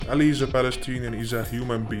Ali is a Palestinian, is a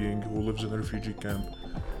human being who lives in a refugee camp.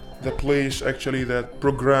 The place actually that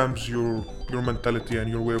programs your mentality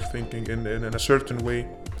and your way of thinking in a certain way.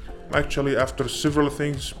 Actually, after several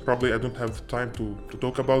things, probably I don't have time to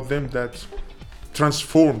talk about them, that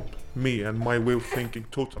transformed me and my way of thinking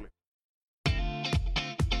totally.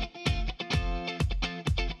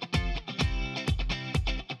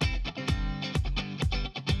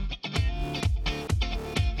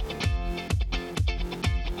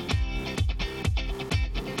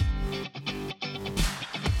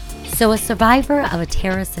 So a survivor of a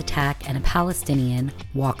terrorist attack and a Palestinian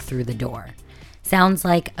walk through the door. Sounds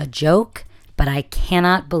like a joke, but I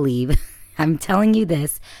cannot believe I'm telling you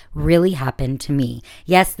this really happened to me.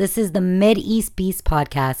 Yes, this is the Mideast Beast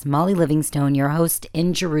Podcast. Molly Livingstone, your host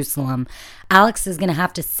in Jerusalem. Alex is going to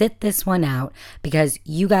have to sit this one out because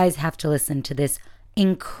you guys have to listen to this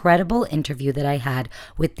incredible interview that I had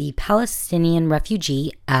with the Palestinian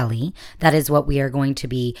refugee, Ali. That is what we are going to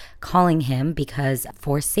be calling him because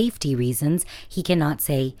for safety reasons, he cannot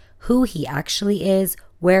say who he actually is,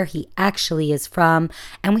 where he actually is from,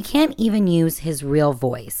 and we can't even use his real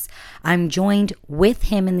voice. I'm joined with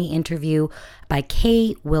him in the interview by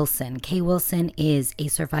Kay Wilson. Kay Wilson is a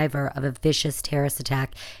survivor of a vicious terrorist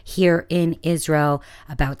attack here in Israel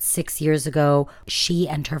about 6 years ago. She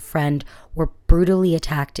and her friend were brutally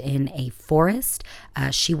attacked in a forest.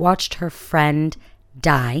 She watched her friend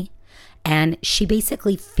die, and she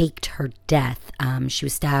basically faked her death. She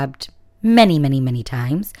was stabbed many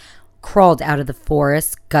times, crawled out of the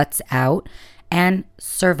forest, guts out, and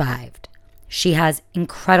survived. She has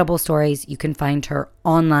incredible stories. You can find her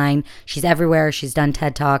online. She's everywhere. She's done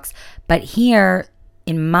TED Talks. But here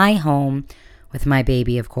in my home, with my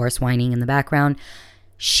baby, of course, whining in the background,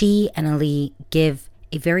 she and Ali give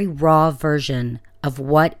a very raw version of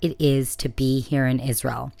what it is to be here in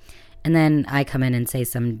Israel. And then I come in and say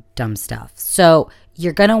some dumb stuff. So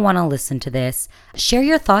you're going to want to listen to this. Share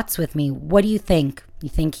your thoughts with me. What do you think? You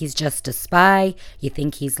think he's just a spy? You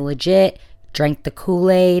think he's legit? Drank the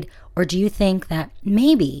Kool-Aid? Or do you think that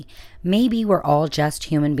maybe we're all just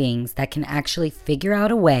human beings that can actually figure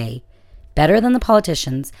out a way, better than the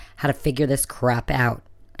politicians, how to figure this crap out?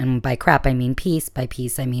 And by crap, I mean peace. By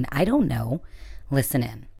peace, I mean, I don't know. Listen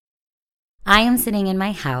in. I am sitting in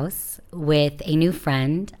my house with a new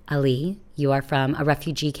friend, Ali. You are from a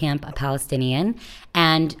refugee camp, a Palestinian,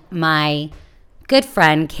 and my good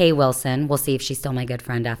friend, Kay Wilson, we'll see if she's still my good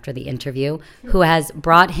friend after the interview, who has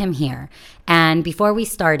brought him here. And before we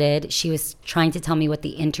started, she was trying to tell me what the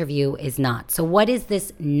interview is not. So what is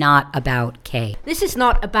this not about, Kay? This is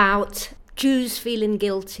not about Jews feeling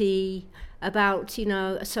guilty, about,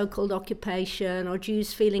 a so-called occupation, or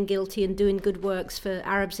Jews feeling guilty and doing good works for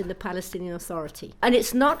Arabs in the Palestinian Authority. And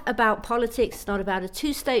it's not about politics, it's not about a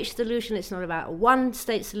two-state solution, it's not about a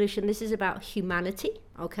one-state solution. This is about humanity,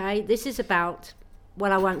 okay? This is about,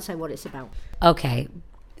 well, I won't say what it's about. Okay,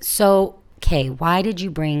 so, Kay, why did you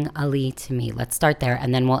bring Ali to me? Let's start there,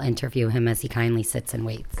 and then we'll interview him as he kindly sits and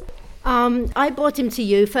waits. I brought him to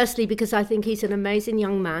you, firstly, because I think he's an amazing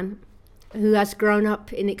young man who has grown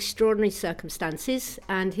up in extraordinary circumstances,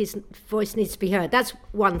 and his voice needs to be heard. That's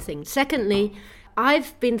one thing. Secondly,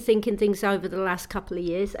 I've been thinking things over the last couple of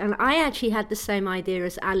years, and I actually had the same idea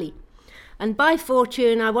as Ali. And by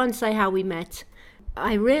fortune, I won't say how we met,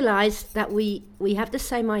 I realized that we have the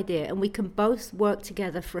same idea, and we can both work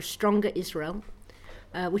together for a stronger Israel,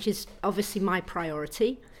 which is obviously my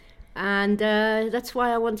priority. And that's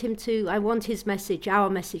why I want his message, our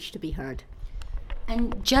message, to be heard.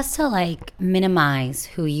 And just to minimize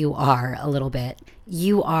who you are a little bit,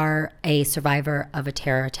 you are a survivor of a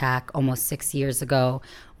terror attack almost 6 years ago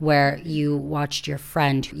where you watched your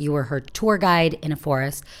friend, you were her tour guide in a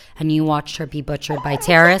forest, and you watched her be butchered by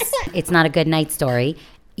terrorists. It's not a good night story.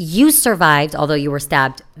 You survived, although you were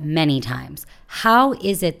stabbed many times. How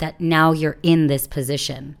is it that now you're in this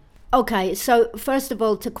position? Okay, so first of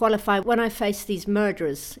all, to qualify, when I face these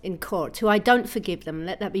murderers in court, who I don't forgive them,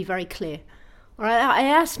 let that be very clear. I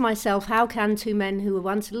asked myself, how can two men who were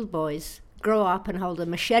once little boys grow up and hold a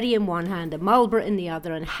machete in one hand, a Marlboro in the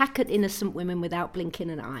other, and hack at innocent women without blinking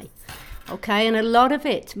an eye? Okay, and a lot of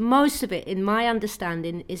it, most of it, in my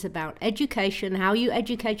understanding, is about education, how you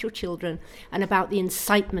educate your children, and about the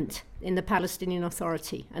incitement in the Palestinian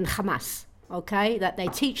Authority and Hamas, okay, that they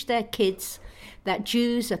teach their kids that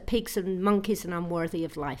Jews are pigs and monkeys and unworthy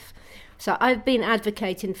of life. So I've been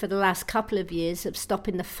advocating for the last couple of years of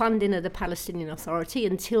stopping the funding of the Palestinian Authority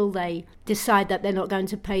until they decide that they're not going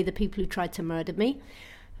to pay the people who tried to murder me.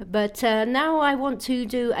 But now I want to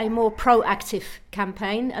do a more proactive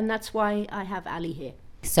campaign, and that's why I have Ali here.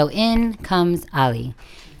 So in comes Ali.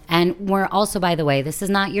 And we're also, by the way, this is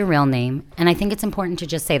not your real name. And I think it's important to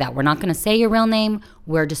just say that. We're not going to say your real name.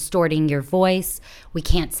 We're distorting your voice. We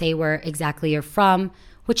can't say where exactly you're from,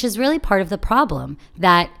 which is really part of the problem,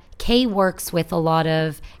 that Kay works with a lot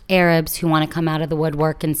of Arabs who want to come out of the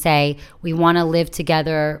woodwork and say, we want to live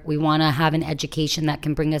together. We want to have an education that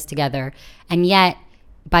can bring us together. And yet,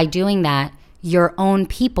 by doing that, your own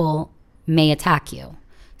people may attack you.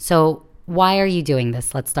 So why are you doing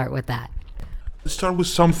this? Let's start with that. Let's start with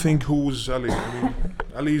something who's Ali.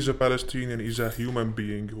 Ali is a Palestinian. He's a human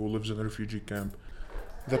being who lives in a refugee camp.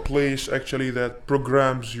 The place actually that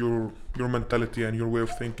programs your mentality and your way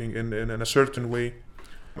of thinking in a certain way.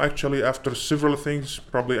 Actually, after several things,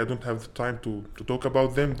 probably I don't have the time to talk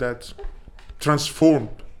about them, that transformed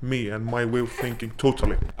me and my way of thinking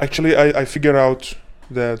totally. Actually, I figure out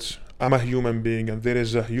that I'm a human being, and there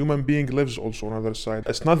is a human being lives also on the other side.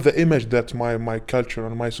 It's not the image that my culture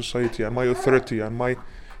and my society and my authority and my,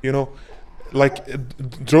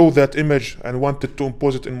 draw that image and wanted to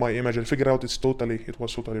impose it in my image. I figure out it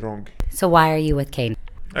was totally wrong. So why are you with Kane?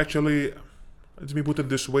 Actually, let me put it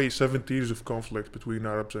this way, 70 years of conflict between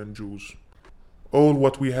Arabs and Jews. All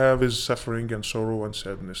what we have is suffering and sorrow and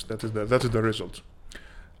sadness. That is the result.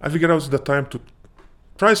 I figured out it's the time to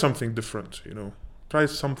try something different, Try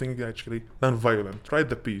something actually non-violent. Try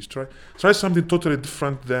the peace. Try something totally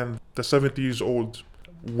different than the 70 years old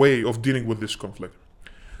way of dealing with this conflict.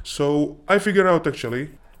 So I figured out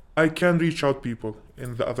actually I can reach out people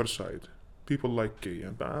in the other side. People like Kay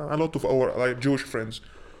and a lot of our Jewish friends.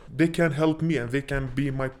 They can help me and they can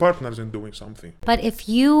be my partners in doing something. But if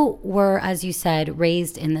you were, as you said,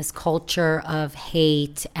 raised in this culture of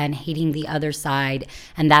hate and hating the other side,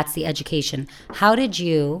 and that's the education, how did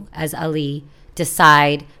you, as Ali,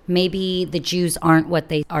 decide maybe the Jews aren't what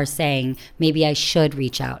they are saying, maybe I should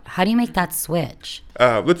reach out? How do you make that switch?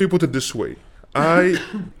 Let me put it this way.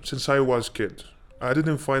 Since I was a kid, I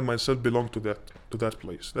didn't find myself belong to that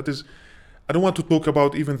place. That is, I don't want to talk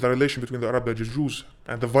about even the relation between the Arab and the Jews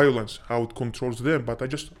and the violence, how it controls them, but I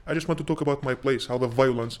just want to talk about my place, how the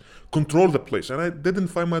violence controls the place. And I didn't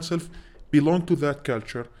find myself belong to that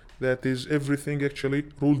culture that is everything actually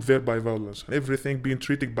ruled there by violence, and everything being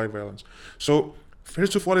treated by violence. So,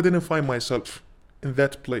 first of all, I didn't find myself in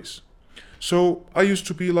that place. So, I used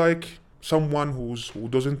to be like someone who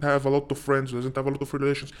doesn't have a lot of friends, who doesn't have a lot of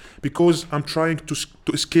relations, because I'm trying to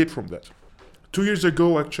escape from that. 2 years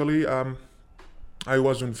ago, actually, I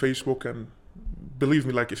was on Facebook, and believe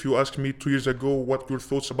me, like if you ask me 2 years ago what your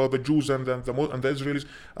thoughts about the Jews and the Israelis,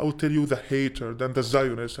 I will tell you the hatred and the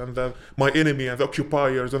Zionists and my enemy and the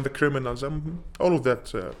occupiers and the criminals and all of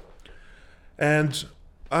that. And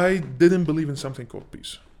I didn't believe in something called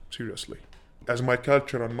peace, seriously. As my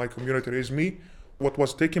culture and my community raised me, what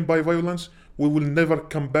was taken by violence, we will never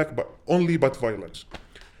come back but violence.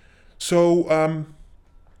 So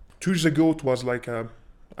 2 years ago, it was like a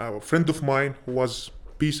friend of mine who was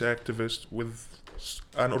peace activist with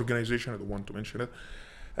an organization, I don't want to mention it,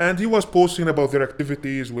 and he was posting about their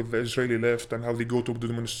activities with the Israeli left and how they go to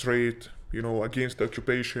demonstrate, against the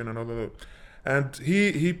occupation and all that. And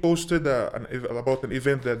he posted about an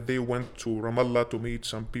event that they went to Ramallah to meet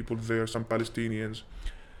some people there, some Palestinians.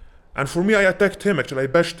 And for me, I attacked him, actually. I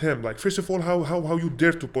bashed him. Like, first of all, how you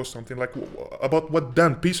dare to post something? Like, about what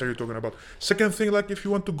damn peace are you talking about? Second thing, like, if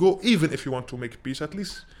you want to go, even if you want to make peace, at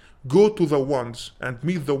least go to the ones and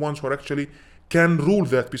meet the ones who actually can rule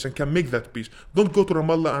that peace and can make that peace. Don't go to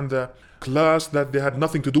Ramallah and the class that they had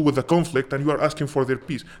nothing to do with the conflict and you are asking for their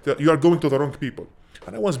peace. You are going to the wrong people.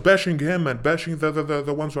 And I was bashing him and bashing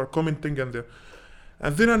the ones who are commenting and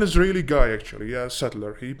then an Israeli guy, actually, a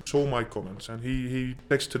settler, he saw my comments and he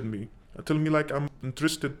texted me and told me, like, I'm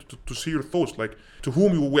interested to see your thoughts, like, to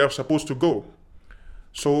whom we are supposed to go.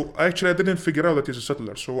 So actually I didn't figure out that he's a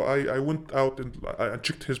settler. So I went out and I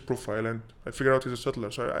checked his profile and I figured out he's a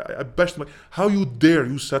settler. So I bashed him, like, how you dare,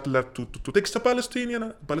 you settler, to text a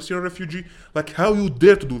Palestinian refugee? Like, how you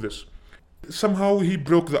dare to do this? Somehow he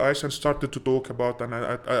broke the ice and started to talk about, and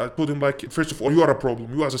I told him, like, first of all, you are a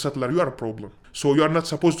problem. You as a settler, you are a problem. So you are not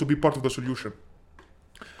supposed to be part of the solution.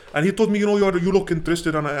 And he told me, you look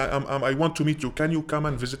interested and I want to meet you. Can you come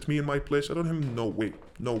and visit me in my place? I told him, no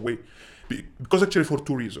way. Because actually for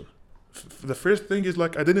two reasons. The first thing is,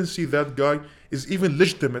 like, I didn't see that guy is even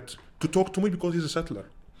legitimate to talk to me because he's a settler.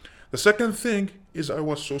 The second thing is I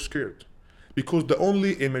was so scared because the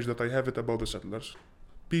only image that I have it about the settlers,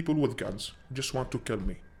 people with guns, just want to kill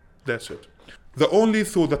me. That's it. The only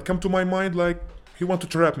thought that come to my mind, like, he want to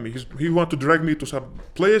trap me. He want to drag me to some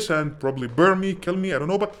place and probably burn me, kill me, I don't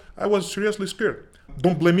know, but I was seriously scared.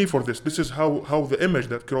 Don't blame me for this. This is how the image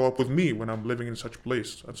that grow up with me when I'm living in such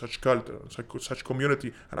place and such culture, and such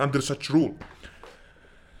community, and under such rule.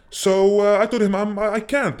 So I told him, I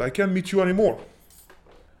can't meet you anymore.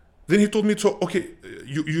 Then he told me, so okay,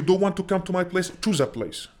 you don't want to come to my place, choose a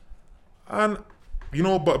place. And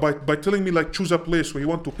by telling me like choose a place where you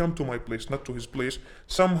want to come to my place, not to his place,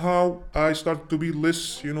 somehow I started to be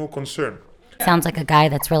less, concerned. Sounds like a guy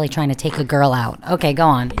that's really trying to take a girl out. Okay, go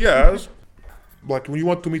on. Yes. Like when you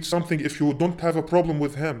want to meet something, if you don't have a problem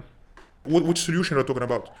with him, which solution are you talking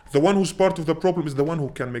about? The one who's part of the problem is the one who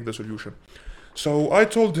can make the solution. So I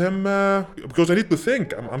told him, because I need to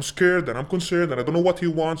think, I'm scared and I'm concerned and I don't know what he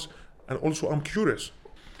wants, and also I'm curious.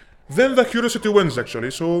 Then the curiosity wins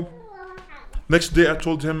actually. So next day I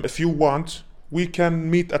told him, if you want, we can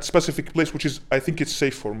meet at specific place, which is, I think it's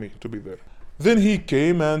safe for me to be there. Then he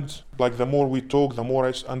came, and like the more we talked, the more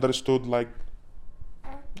I understood, like,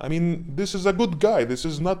 this is a good guy. This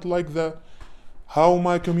is not like how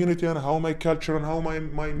my community and how my culture and how my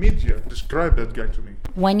media describe that guy to me.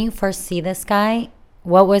 When you first see this guy,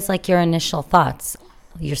 what was like your initial thoughts?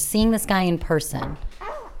 You're seeing this guy in person.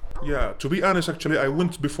 Yeah, to be honest, actually, I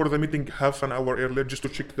went before the meeting half an hour earlier just to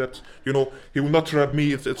check that, he will not rob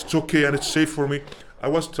me, it's okay and it's safe for me. I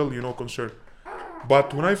was still, concerned.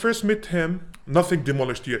 But when I first met him, nothing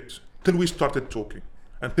demolished yet, till we started talking.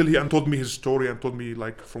 Until he told me his story and told me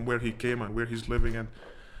like from where he came and where he's living and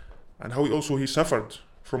how he suffered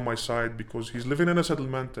from my side because he's living in a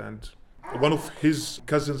settlement and one of his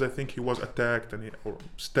cousins, I think he was attacked or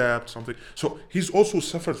stabbed, something. So he's also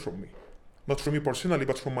suffered from me. Not from me personally,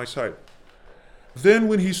 but from my side. Then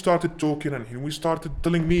when he started talking and we started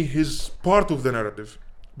telling me his part of the narrative,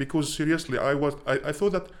 because seriously, I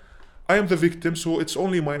thought that I am the victim, so it's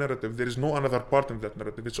only my narrative. There is no another part in that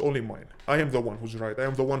narrative. It's only mine. I am the one who's right. I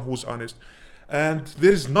am the one who's honest. And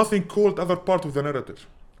there is nothing called other part of the narrative.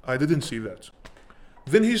 I didn't see that.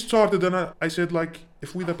 Then he started and I said, like,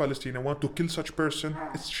 if we the Palestinians want to kill such person,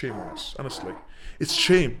 it's shame on us, honestly. It's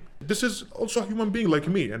shame. This is also a human being like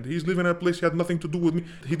me, and he's living in a place he had nothing to do with me.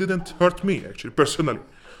 He didn't hurt me, actually, personally.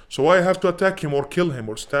 So I have to attack him or kill him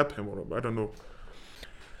or stab him or I don't know.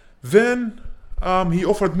 Then he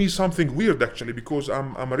offered me something weird, actually, because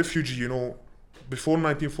I'm a refugee, Before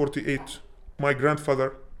 1948, my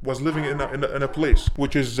grandfather was living in a place,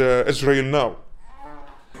 which is Israel now.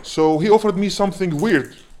 So he offered me something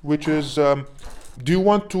weird, which is, do you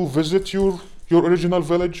want to visit your original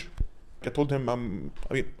village? I told him,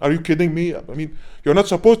 are you kidding me? You're not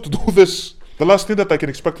supposed to do this. The last thing that I can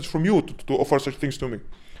expect is from you to offer such things to me.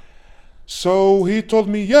 So he told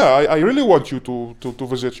me, yeah, I really want you to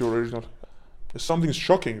visit your original. It's something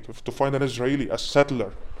shocking to find an Israeli, a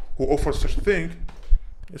settler, who offers such thing.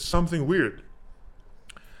 It's something weird.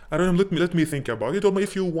 I don't know, let me think about it. He told me,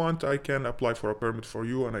 if you want, I can apply for a permit for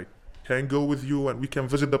you and I can go with you and we can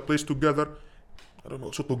visit the place together. I don't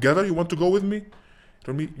know, so together you want to go with me? He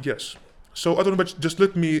told me, yes. So I don't know, but just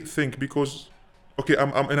let me think because, okay,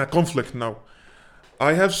 I'm in a conflict now.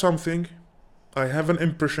 I have something, I have an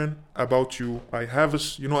impression about you, I have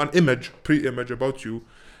an image, pre-image about you,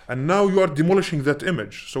 and now you are demolishing that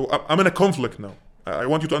image. So I'm in a conflict now. I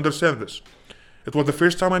want you to understand this. It was the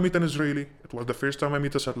first time I meet an Israeli. It was the first time I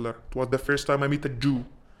meet a settler. It was the first time I meet a Jew.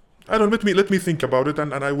 I don't know, let me think about it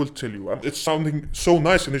and I will tell you. It's sounding so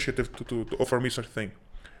nice initiative to offer me such thing.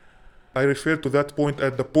 I refer to that point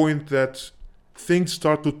at the point that things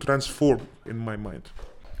start to transform in my mind.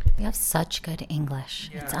 You have such good English.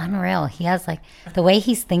 Yeah. It's unreal. He has the way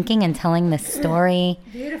he's thinking and telling this story.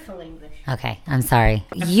 Beautiful English. Okay, I'm sorry.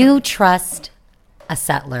 You trust a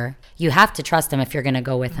settler. You have to trust him if you're going to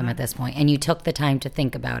go with him at this point. And you took the time to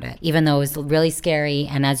think about it, even though it was really scary.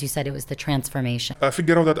 And as you said, it was the transformation. I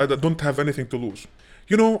figured out that I don't have anything to lose.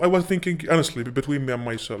 I was thinking, honestly, between me and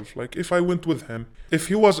myself, like if I went with him, if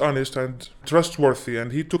he was honest and trustworthy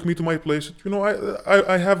and he took me to my place,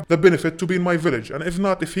 I have the benefit to be in my village. And if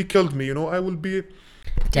not, if he killed me, I will be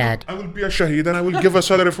dead. I will be a shaheed and I will give a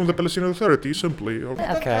salary from the Palestinian Authority, simply. Okay.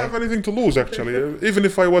 I don't have anything to lose, actually. Even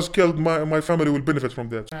if I was killed, my family will benefit from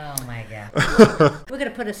that. Oh, my God. We're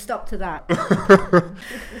going to put a stop to that.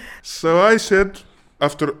 So I said,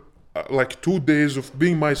 after 2 days of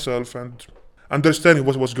being myself and understanding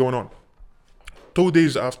what was going on, 2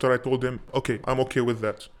 days after I told him, okay, I'm okay with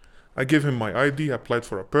that. I gave him my ID, applied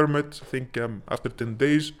for a permit. I think after 10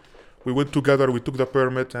 days, we went together, we took the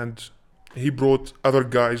permit and he brought other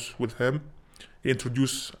guys with him. He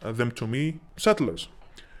introduced them to me, settlers.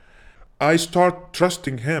 I start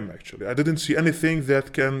trusting him, actually. I didn't see anything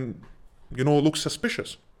that can, look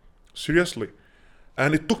suspicious. Seriously.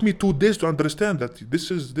 And it took me 2 days to understand that this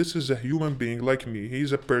is a human being like me.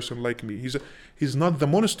 He's a person like me. He's not the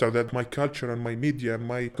monster that my culture and my media and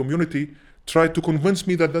my community tried to convince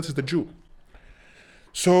me that is the Jew.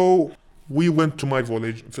 So we went to my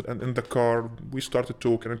village, and in the car we started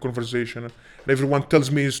talking and conversation, and everyone tells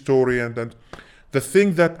me his story, and the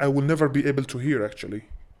thing that I will never be able to hear, actually,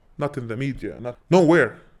 not in the media, not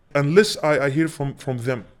nowhere, unless I hear from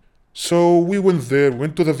them. So we went there,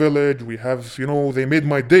 went to the village. We have, they made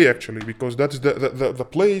my day, actually, because that's the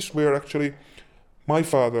place where actually my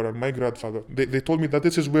father and my grandfather, they told me that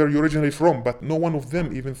this is where you're originally from, but no one of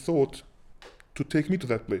them even thought to take me to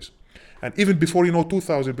that place. And even before,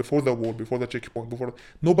 2000, before the war, before the checkpoint,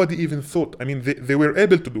 nobody even thought. I mean, they were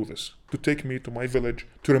able to do this, to take me to my village,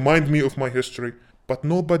 to remind me of my history, but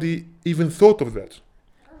nobody even thought of that.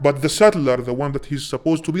 But the settler, the one that he's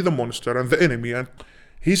supposed to be the monster and the enemy, and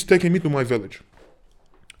he's taking me to my village.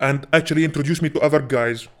 And actually introduced me to other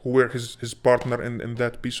guys who were his partner in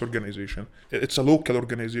that peace organization. It's a local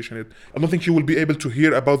organization. I don't think you will be able to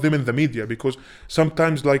hear about them in the media, because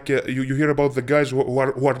sometimes you hear about the guys who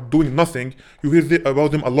are doing nothing, you hear about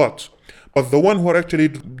them a lot. But the one who are actually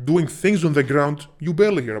doing things on the ground, you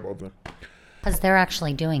barely hear about them. Because they're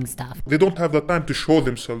actually doing stuff. They don't have the time to show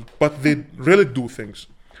themselves, but they really do things.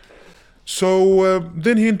 So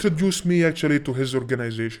then he introduced me actually to his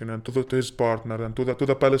organization and to his partner and to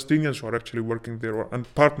the Palestinians who are actually working there and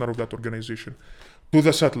partner of that organization, to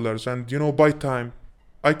the settlers. And by time,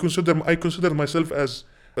 I consider myself as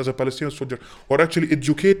a Palestinian soldier, who are actually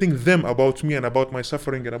educating them about me and about my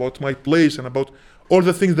suffering and about my place and about all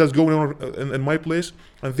the things that's going on in my place.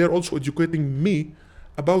 And they're also educating me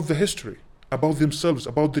about the history, about themselves,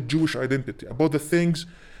 about the Jewish identity, about the things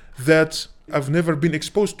that I've never been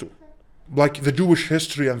exposed to. Like the Jewish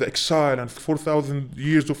history and the exile and 4,000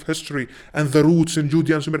 years of history and the roots in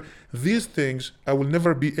Judea and Samaria. These things, I will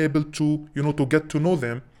never be able to, to get to know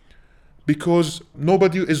them, because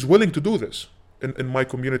nobody is willing to do this in my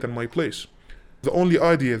community and my place. The only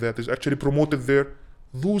idea that is actually promoted there,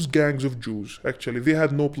 those gangs of Jews, actually, they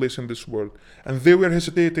had no place in this world. And they were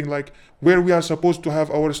hesitating, like, where we are supposed to have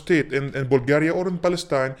our state, in Bulgaria or in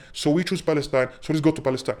Palestine, so we choose Palestine, so let's go to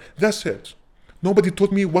Palestine. That's it. Nobody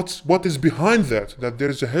told me what is behind that there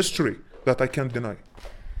is a history that I can't deny.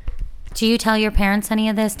 Do you tell your parents any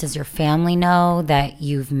of this? Does your family know that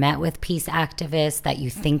you've met with peace activists, that you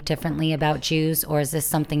think differently about Jews, or is this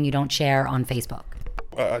something you don't share on Facebook?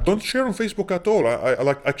 I don't share on Facebook at all. I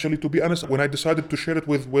like, actually, to be honest, when I decided to share it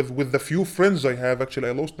with the few friends I have, actually,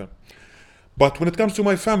 I lost them. But when it comes to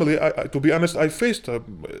my family, to be honest, I faced,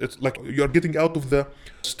 it's like you're getting out of the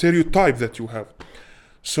stereotype that you have.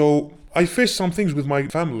 So I faced some things with my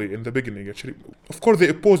family in the beginning, actually. Of course, they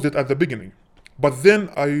opposed it at the beginning. But then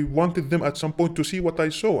I wanted them at some point to see what I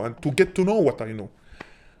saw and to get to know what I know.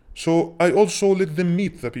 So I also let them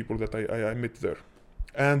meet the people that I met there.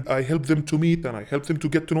 And I helped them to meet, and I helped them to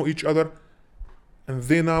get to know each other. And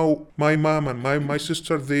they now, my mom and my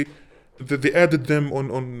sister, they added them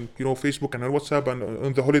on Facebook and on WhatsApp, and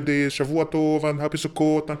on the holidays, Shavua Tov and Happy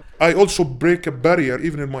Sukkot. And I also break a barrier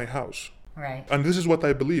even in my house. Right. And this is what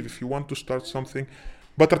I believe. If you want to start something,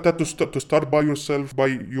 better to start by yourself, by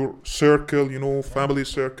your circle, family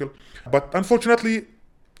circle. But unfortunately,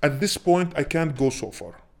 at this point, I can't go so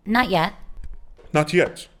far. Not yet. Not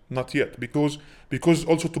yet. Because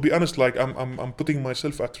also, to be honest, like I'm putting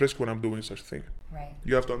myself at risk when I'm doing such thing. Right.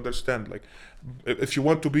 You have to understand, like, if you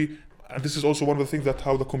want to be, and this is also one of the things that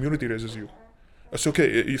how the community raises you. It's okay.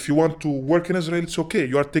 If you want to work in Israel, it's okay.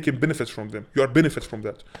 You are taking benefits from them. You are benefits from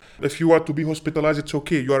that. If you are to be hospitalized, it's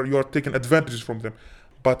okay. You are taking advantages from them.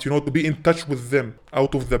 But, to be in touch with them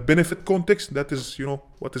out of the benefit context, that is,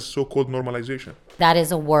 what is so-called normalization. That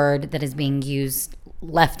is a word that is being used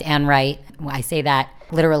left and right. I say that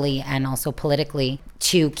literally and also politically,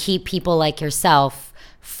 to keep people like yourself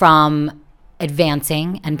from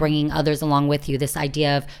advancing and bringing others along with you. This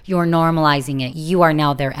idea of you're normalizing it. You are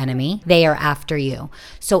now their enemy. They are after you.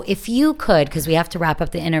 So if you could, because we have to wrap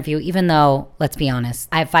up the interview, even though, let's be honest,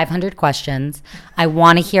 I have 500 questions. I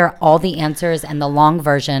want to hear all the answers and the long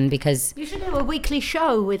version, because You should do a weekly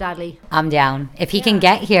show with Ali. I'm down. If he can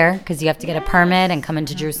get here, because you have to get a permit and come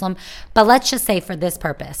into Jerusalem. But let's just say for this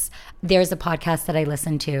purpose, there's a podcast that I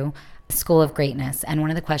listen to, School of Greatness, and one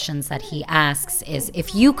of the questions that he asks is,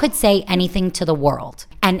 if you could say anything to the world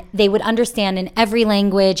and they would understand in every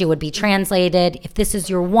language, it would be translated, if this is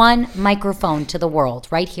your one microphone to the world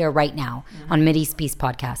right here, right now, on Mideast Beast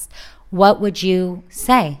Podcast, what would you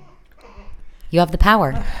say? You have the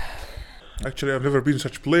power. Actually, I've never been in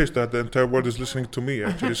such a place that the entire world is listening to me,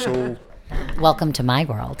 actually. So Welcome to my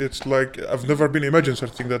world. It's like I've never been imagined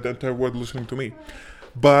such a thing that the entire world listening to me.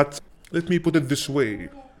 But let me put it this way.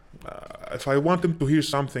 If I want him to hear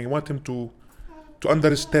something, I want him to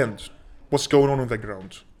understand what's going on the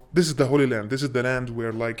ground. This is the Holy Land. This is the land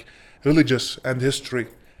where like religious and history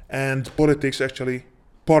and politics actually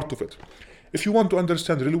part of it. If you want to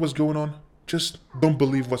understand really what's going on, just don't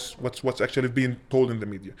believe what's actually being told in the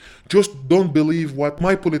media. Just don't believe what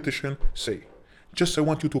my politicians say. Just I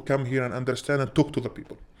want you to come here and understand and talk to the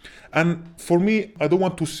people. And for me, I don't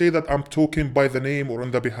want to say that I'm talking by the name or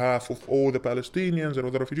on the behalf of all the Palestinians and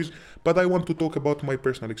other refugees, but I want to talk about my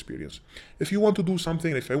personal experience. If you want to do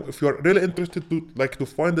something, if you are really interested to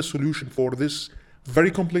find a solution for this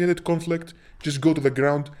very complicated conflict, just go to the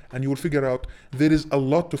ground and you will figure out there is a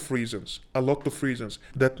lot of reasons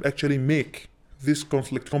that actually make this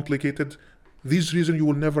conflict complicated. These reasons you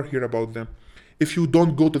will never hear about them if you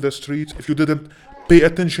don't go to the streets, if you didn't pay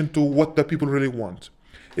attention to what the people really want.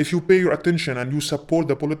 If you pay your attention and you support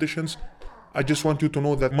the politicians, I just want you to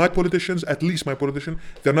know that my politicians, at least my politicians,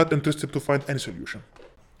 they're not interested to find any solution.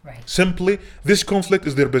 Right. Simply, this conflict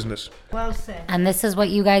is their business. Well said. And this is what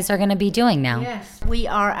you guys are going to be doing now. Yes, we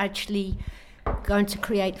are actually going to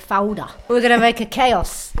create fauda. We're going to make a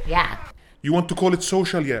chaos. Yeah. You want to call it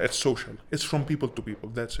social? Yeah, it's social. It's from people to people,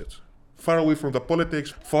 that's it. Far away from the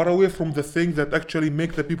politics, far away from the thing that actually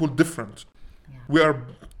make the people different. Yeah. We are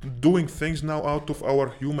doing things now out of our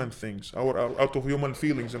human things, out of human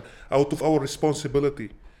feelings, and out of our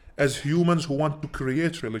responsibility as humans who want to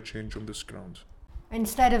create real change on this ground.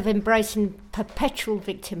 Instead of embracing perpetual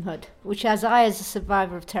victimhood, which as a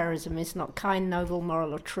survivor of terrorism, is not kind, noble,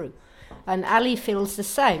 moral or true. And Ali feels the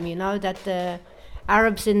same, that the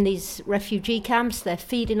Arabs in these refugee camps, they're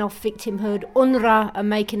feeding off victimhood. UNRWA are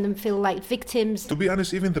making them feel like victims. To be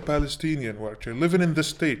honest, even the Palestinian who are actually living in the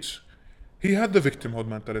States, he had the victimhood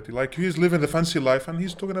mentality. Like he's living the fancy life and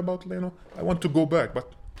he's talking about, I want to go back.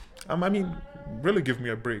 But really give me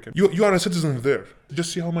a break. You are a citizen there.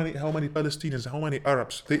 Just see how many Palestinians, how many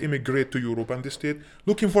Arabs, they immigrate to Europe and they stay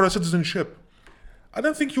looking for a citizenship. I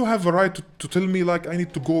don't think you have a right to tell me like I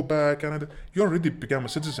need to go back. And you already became a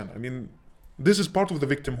citizen. This is part of the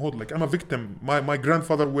victimhood. Like I'm a victim. My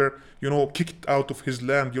grandfather were, kicked out of his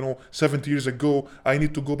land, 70 years ago. I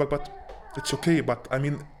need to go back, but it's okay. But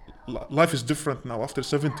life is different now. After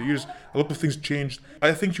 70 years, a lot of things changed.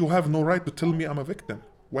 I think you have no right to tell me I'm a victim.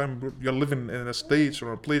 When you're living in a state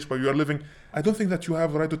or a place where you're living, I don't think that you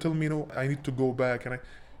have a right to tell me, I need to go back. And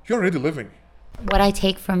you're already living. What I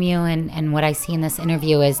take from you and what I see in this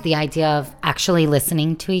interview is the idea of actually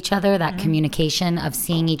listening to each other, that communication of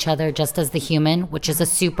seeing each other just as the human, which is a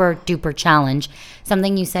super duper challenge.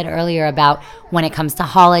 Something you said earlier about when it comes to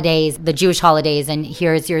holidays, the Jewish holidays, and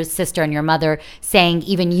here's your sister and your mother saying,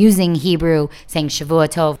 even using Hebrew, saying Shavua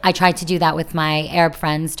Tov. I tried to do that with my Arab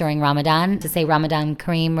friends during Ramadan, to say Ramadan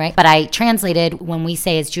Kareem, right? But I translated when we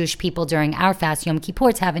say as Jewish people during our fast, Yom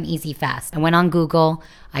Kippur, to have an easy fast. I went on Google,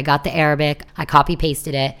 I got the Arabic, I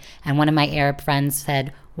copy-pasted it, and one of my Arab friends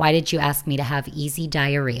said, why did you ask me to have easy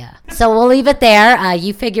diarrhea? So we'll leave it there.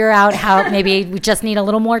 You figure out how, maybe we just need a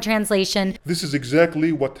little more translation. This is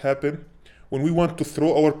exactly what happened when we want to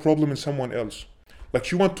throw our problem in someone else. Like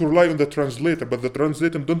you want to rely on the translator, but the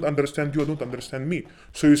translator don't understand you, don't understand me.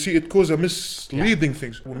 So you see, it causes a misleading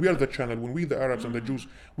things. When we are the channel, when we the Arabs and the Jews,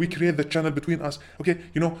 we create the channel between us. Okay,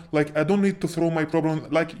 I don't need to throw my problem,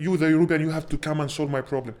 like you the European, you have to come and solve my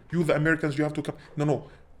problem. You the Americans, you have to come. No.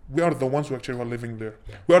 We are the ones who actually are living there.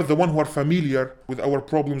 We are the ones who are familiar with our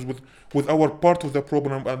problems, with our part of the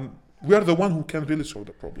problem, and we are the one who can really solve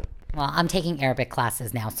the problem. Well, I'm taking Arabic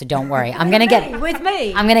classes now, so don't worry. I'm going to get with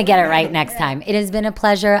me. I'm going to get it right next time. It has been a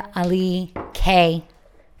pleasure, Ali K.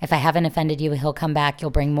 If I haven't offended you, he'll come back.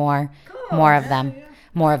 You'll bring more of them,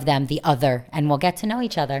 the other, and we'll get to know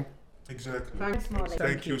each other. Exactly. Thanks, Molly.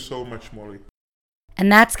 Thank you so much, Molly. And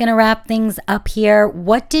that's going to wrap things up here.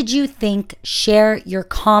 What did you think? Share your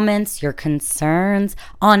comments, your concerns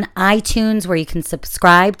on iTunes, where you can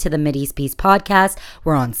subscribe to the Mideast Beast Podcast.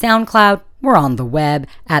 We're on SoundCloud. We're on the web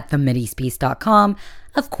at themideastbeast.com.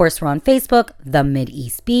 Of course, we're on Facebook, The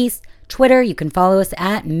Mideast Beast. Twitter, you can follow us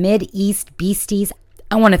at Mideast Beasties.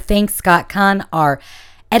 I want to thank Scott Kahn, our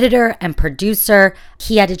editor and producer.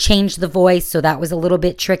 He had to change the voice, so that was a little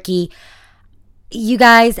bit tricky. You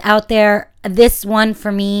guys out there, this one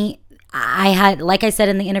for me, I had, like I said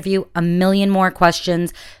in the interview, a million more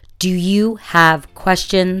questions. Do you have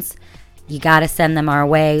questions? You got to send them our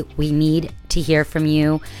way. We need to hear from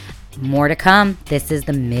you. More to come. This is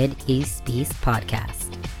the Mideast Beast Podcast.